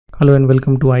Hello and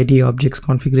welcome to ID objects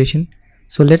configuration.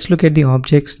 So let's look at the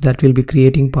objects that will be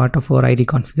creating part of our ID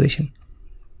configuration.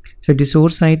 So at the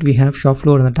source side we have shop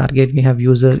floor, and the target we have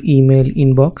user email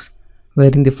inbox,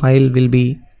 wherein the file will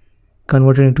be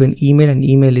converted into an email and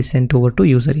email is sent over to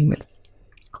user email.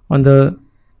 On the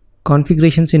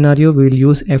configuration scenario we will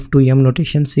use F2M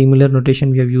notation, similar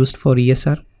notation we have used for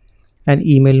ESR, and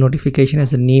email notification as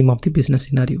the name of the business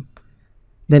scenario.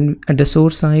 Then at the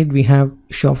source side we have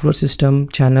shop floor system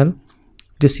channel,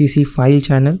 the CC file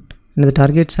channel, and at the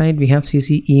target side we have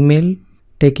CC email,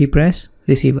 techie press,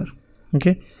 receiver.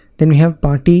 Okay, then we have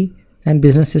party and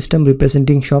business system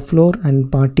representing shop floor, and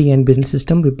party and business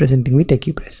system representing the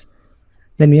techie press.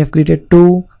 Then we have created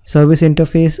two service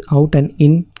interface, out and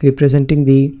in, representing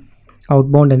the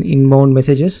outbound and inbound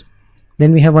messages.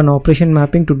 Then we have an operation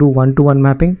mapping to do one-to-one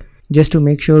mapping, just to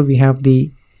make sure we have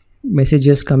the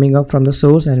messages coming up from the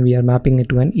source and we are mapping it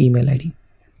to an email ID.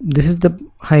 This is the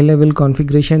high level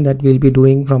configuration that we'll be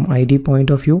doing from ID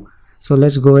point of view. So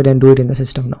let's go ahead and do it in the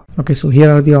system now. Okay, so here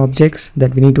are the objects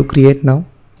that we need to create now.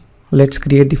 Let's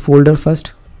create the folder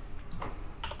first.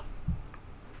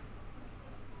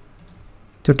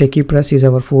 So techie press is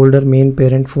our folder, main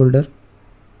parent folder.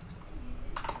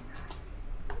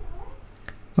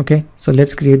 Okay, so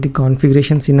let's create the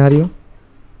configuration scenario.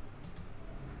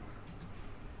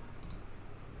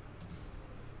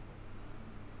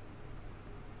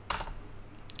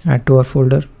 Add to our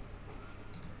folder.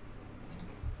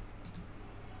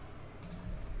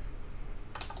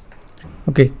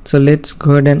 Okay, so let's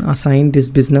go ahead and assign this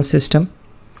business system.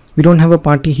 We don't have a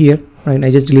party here, right? I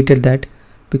just deleted that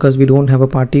because we don't have a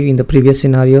party in the previous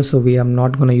scenario, so we are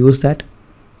not going to use that.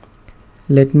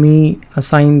 Let me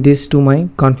assign this to my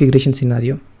configuration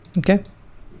scenario. Okay,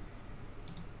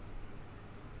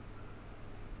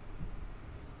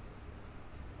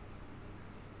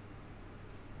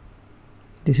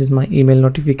 this is my email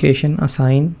notification,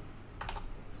 assign.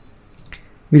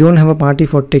 We don't have a party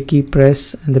for techie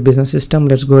press and the business system.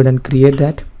 Let's go ahead and create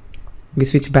that. We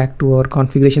switch back to our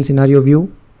configuration scenario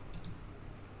view.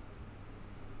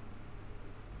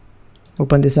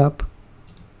 Open this up.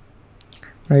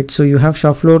 Right, so you have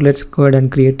shop floor. Let's go ahead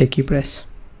and create techie press.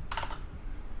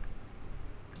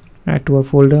 Add to our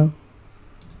folder.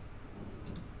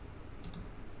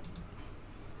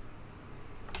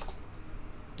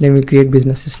 Then we create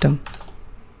business system.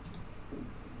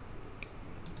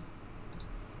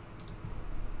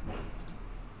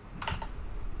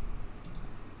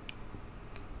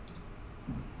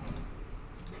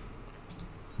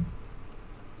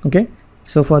 Okay,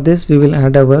 so for this we will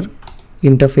add our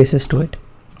interfaces to it.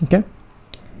 Okay,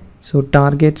 so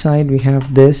target side we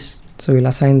have this, so we'll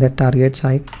assign that target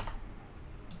side,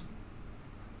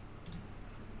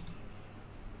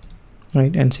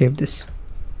 right, and save this.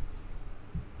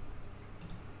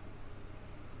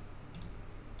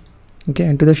 Okay,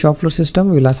 and to the shop floor system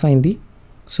we'll assign the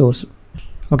source.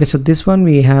 Okay, so this one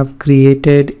we have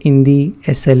created in the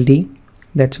SLD,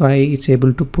 that's why it's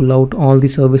able to pull out all the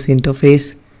service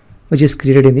interface which is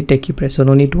created in the techie press, so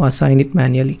no need to assign it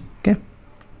manually. Okay,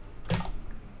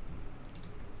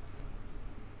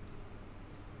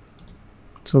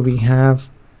 so we have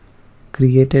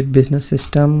created business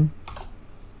system.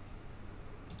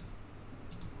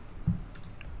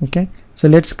 Okay, so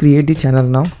let's create the channel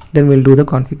now, then we'll do the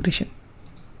configuration.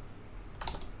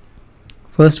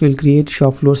 First we'll create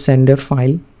shop floor sender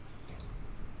file.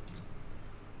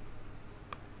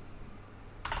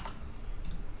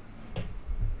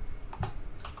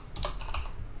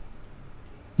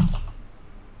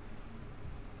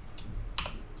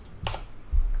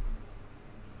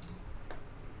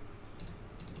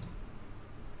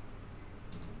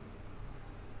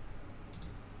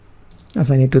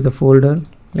 Assign it to the folder.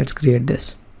 Let's create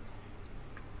this.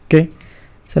 Okay,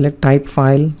 select type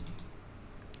file,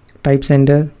 type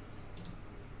sender,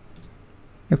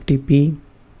 FTP.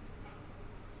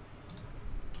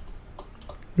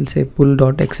 We'll say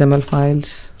pull.xml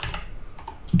files,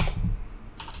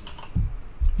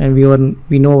 and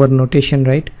we know our notation,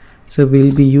 right? So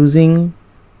we'll be using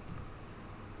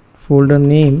folder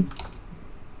name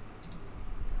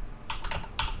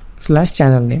 /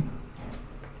 channel name.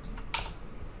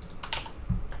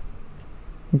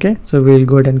 Okay, so we'll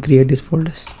go ahead and create these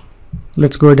folders.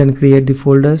 Let's go ahead and create the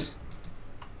folders.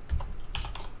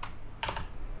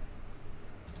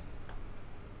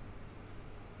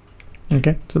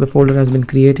 Okay, so the folder has been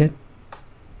created.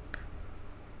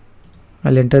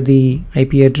 I'll enter the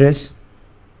IP address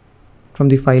from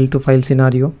the file to file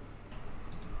scenario.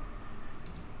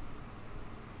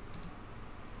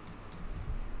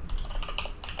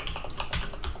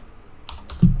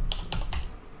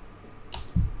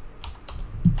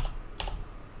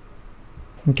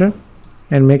 Okay,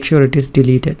 and make sure it is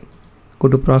deleted. Go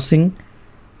to processing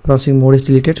mode is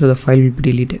deleted, so the file will be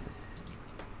deleted.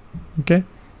 Okay,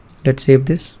 let's save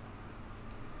this.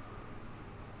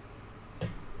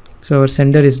 So our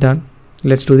sender is done.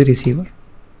 Let's do the receiver.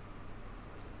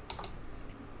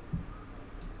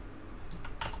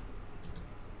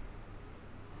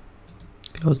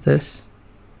 Close this.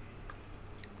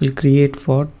 We'll create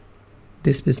for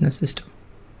this business system.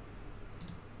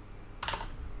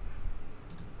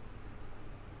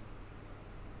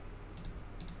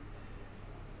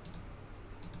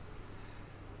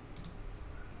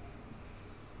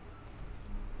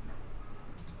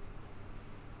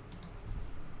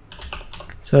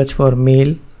 Search for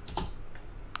mail,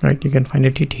 right? You can find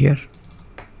it here.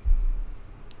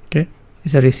 Okay,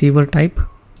 it's a receiver type,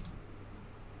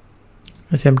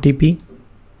 SMTP.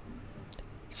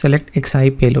 Select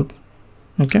XI payload.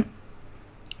 Okay,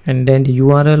 and then the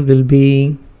URL will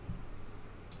be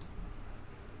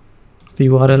the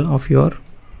URL of your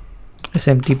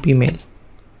SMTP mail.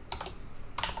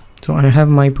 So I have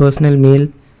my personal mail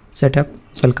set up,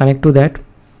 so I'll connect to that,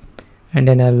 and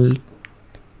then I'll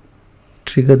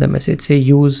trigger the message, say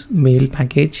use mail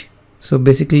package. So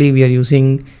basically we are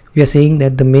saying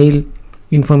that the mail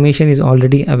information is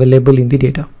already available in the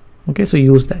data. Okay, so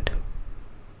use that.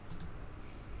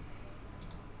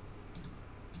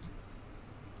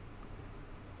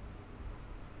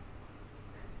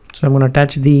 So I'm going to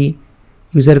attach the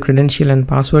user credential and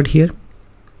password here,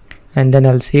 and then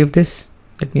I'll save this.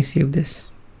 Let me save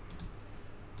this.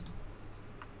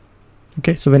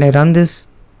 Okay, so when I run this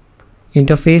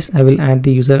interface, I will add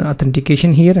the user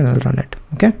authentication here and I'll run it.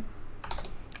 Okay,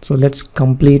 so let's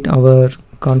complete our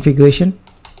configuration.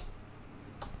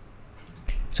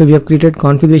 So we have created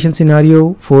configuration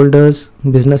scenario, folders,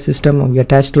 business system, we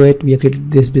attached to it. We have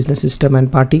created this business system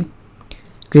and party,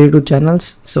 created two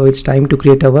channels. So it's time to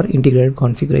create our integrated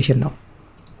configuration now.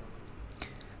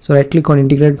 So right click on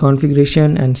integrated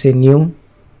configuration and say new.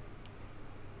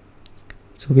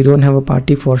 So we don't have a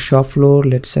party for shop floor.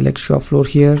 Let's select shop floor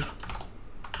here.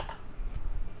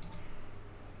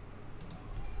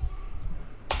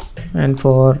 And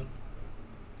for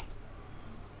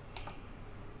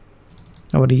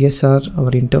our ESR,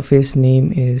 our interface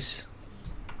name is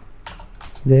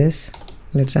this.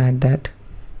 Let's add that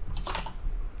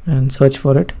and search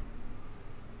for it.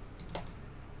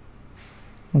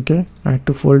 Okay, add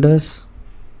to folders,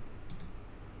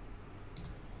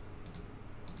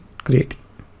 create.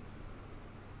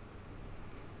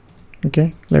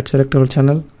 Okay, let's select our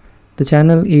channel. The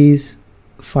channel is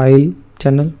file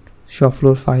channel, shop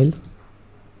floor file.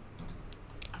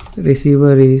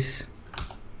 Receiver is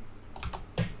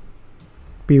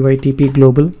PYTP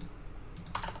global,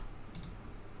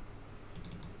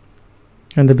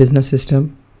 and the business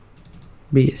system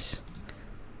BS.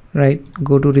 Right,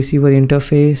 go to receiver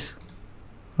interface.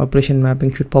 Operation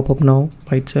mapping should pop up now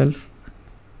by itself.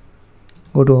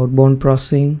 Go to outbound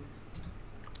processing,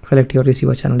 select your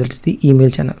receiver channel, that's the email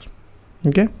channel.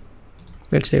 Okay,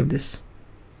 let's save this.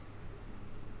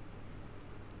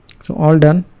 So all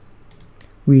done.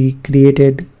 We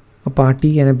created a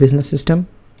party and a business system.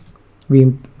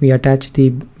 We attached the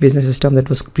business system that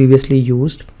was previously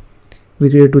used. We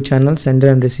created two channels, sender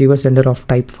and receiver. Sender of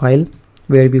type file,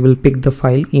 where we will pick the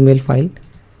file, email file,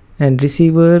 and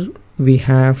receiver we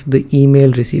have the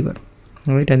email receiver.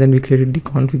 All right, and then we created the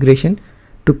configuration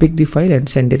to pick the file and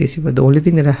send the receiver. The only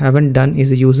thing that I haven't done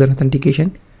is the user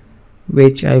authentication,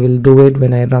 which I will do it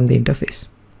when I run the interface.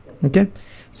 Okay,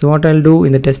 so what I'll do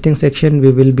in the testing section,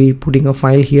 we will be putting a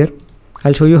file here.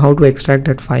 I'll show you how to extract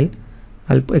that file.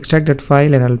 I'll extract that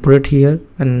file and I'll put it here,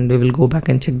 and we will go back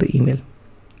and check the email.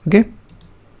 Okay,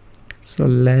 so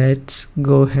let's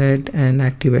go ahead and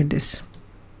activate this.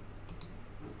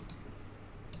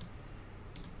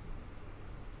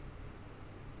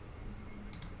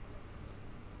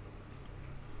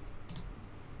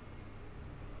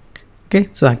 Okay,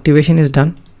 so activation is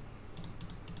done.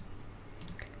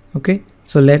 Okay,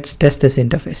 so let's test this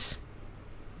interface.